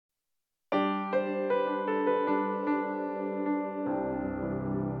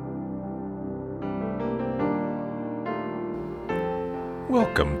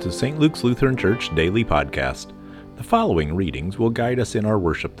Welcome to St. Luke's Lutheran Church Daily Podcast. The following readings will guide us in our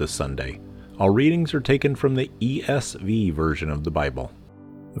worship this Sunday. All readings are taken from the ESV version of the Bible.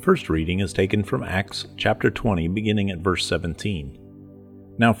 The first reading is taken from Acts chapter 20, beginning at verse 17.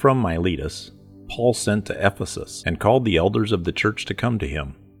 Now from Miletus, Paul sent to Ephesus and called the elders of the church to come to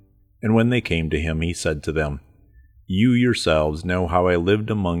him. And when they came to him, he said to them, You yourselves know how I lived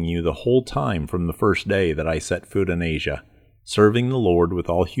among you the whole time from the first day that I set foot in Asia, serving the Lord with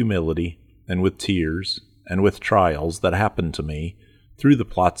all humility, and with tears, and with trials that happened to me through the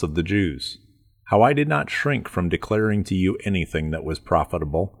plots of the Jews, how I did not shrink from declaring to you anything that was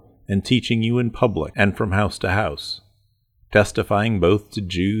profitable, and teaching you in public and from house to house, testifying both to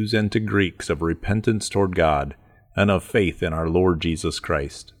Jews and to Greeks of repentance toward God, and of faith in our Lord Jesus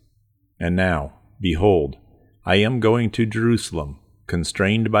Christ. And now, behold, I am going to Jerusalem,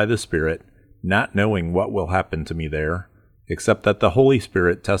 constrained by the Spirit, not knowing what will happen to me there, except that the Holy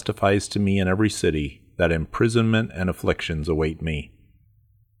Spirit testifies to me in every city that imprisonment and afflictions await me.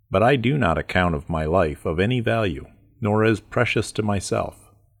 But I do not account of my life of any value, nor as precious to myself,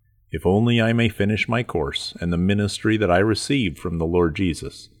 if only I may finish my course and the ministry that I received from the Lord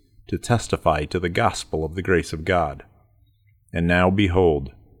Jesus, to testify to the gospel of the grace of God. And now,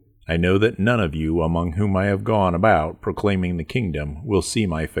 behold, I know that none of you among whom I have gone about proclaiming the kingdom will see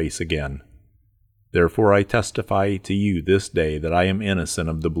my face again. Therefore I testify to you this day that I am innocent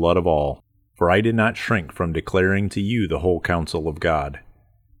of the blood of all, for I did not shrink from declaring to you the whole counsel of God.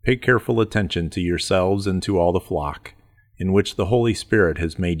 Pay careful attention to yourselves and to all the flock, in which the Holy Spirit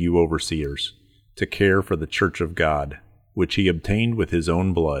has made you overseers, to care for the church of God, which he obtained with his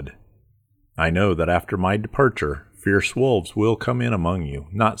own blood. I know that after my departure, fierce wolves will come in among you,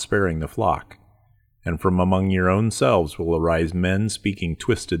 not sparing the flock, and from among your own selves will arise men speaking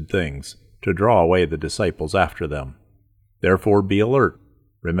twisted things, to draw away the disciples after them. Therefore be alert,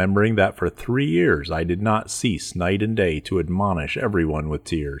 remembering that for 3 years I did not cease night and day to admonish everyone with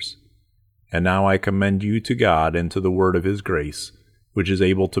tears. And now I commend you to God and to the word of his grace, which is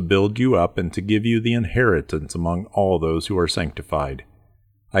able to build you up and to give you the inheritance among all those who are sanctified.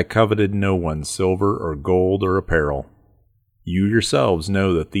 I coveted no one's silver or gold or apparel. You yourselves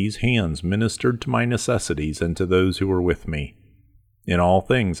know that these hands ministered to my necessities and to those who were with me. In all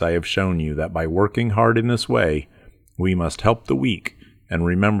things I have shown you that by working hard in this way, we must help the weak and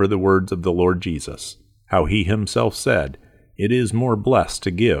remember the words of the Lord Jesus, how he himself said, It is more blessed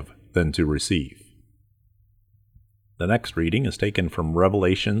to give than to receive. The next reading is taken from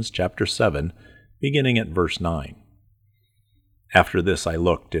Revelations chapter 7, beginning at verse 9. After this I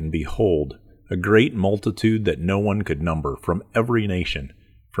looked, and behold, a great multitude that no one could number, from every nation,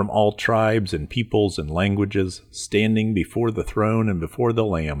 from all tribes and peoples and languages, standing before the throne and before the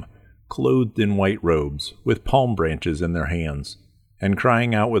Lamb, clothed in white robes, with palm branches in their hands, and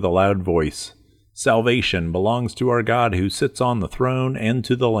crying out with a loud voice, Salvation belongs to our God who sits on the throne and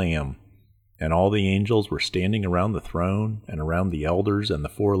to the Lamb. And all the angels were standing around the throne and around the elders and the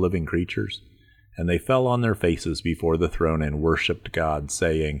 4 living creatures, and they fell on their faces before the throne and worshipped God,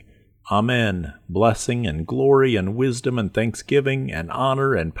 saying, Amen. Blessing and glory and wisdom and thanksgiving and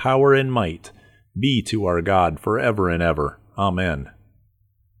honor and power and might be to our God forever and ever. Amen.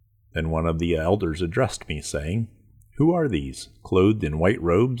 Then one of the elders addressed me, saying, Who are these, clothed in white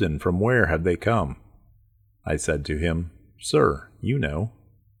robes, and from where have they come? I said to him, Sir, you know.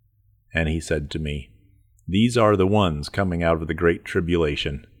 And he said to me, These are the ones coming out of the great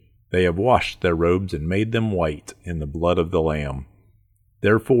tribulation. They have washed their robes and made them white in the blood of the Lamb.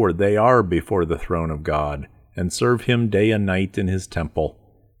 Therefore they are before the throne of God, and serve him day and night in his temple,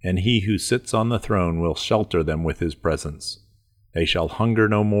 and he who sits on the throne will shelter them with his presence. They shall hunger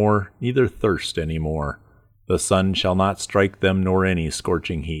no more, neither thirst any more. The sun shall not strike them, nor any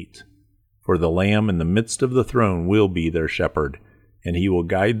scorching heat. For the Lamb in the midst of the throne will be their shepherd, and he will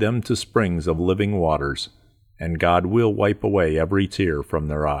guide them to springs of living waters, and God will wipe away every tear from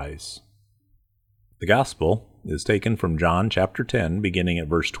their eyes. The Gospel is taken from John chapter 10, beginning at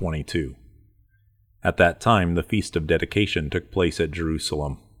verse 22. At that time the Feast of Dedication took place at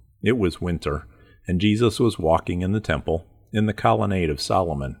Jerusalem. It was winter, and Jesus was walking in the temple, in the colonnade of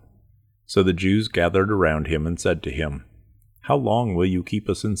Solomon. So the Jews gathered around him and said to him, How long will you keep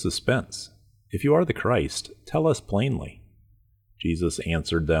us in suspense? If you are the Christ, tell us plainly. Jesus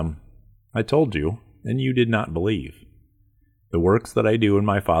answered them, I told you, and you did not believe. The works that I do in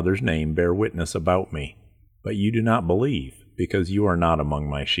my Father's name bear witness about me, but you do not believe, because you are not among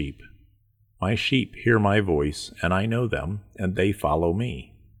my sheep. My sheep hear my voice, and I know them, and they follow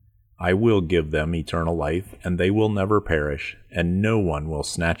me. I will give them eternal life, and they will never perish, and no one will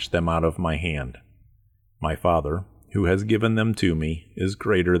snatch them out of my hand. My Father, who has given them to me is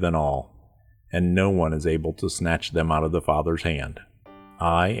greater than all, and no one is able to snatch them out of the Father's hand.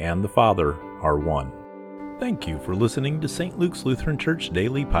 I and the Father are one. Thank you for listening to St. Luke's Lutheran Church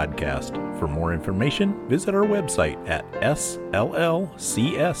Daily Podcast. For more information, visit our website at sllcs.org.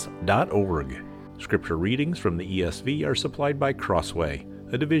 Scripture readings from the ESV are supplied by Crossway,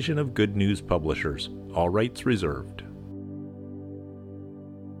 a division of Good News Publishers. All rights reserved.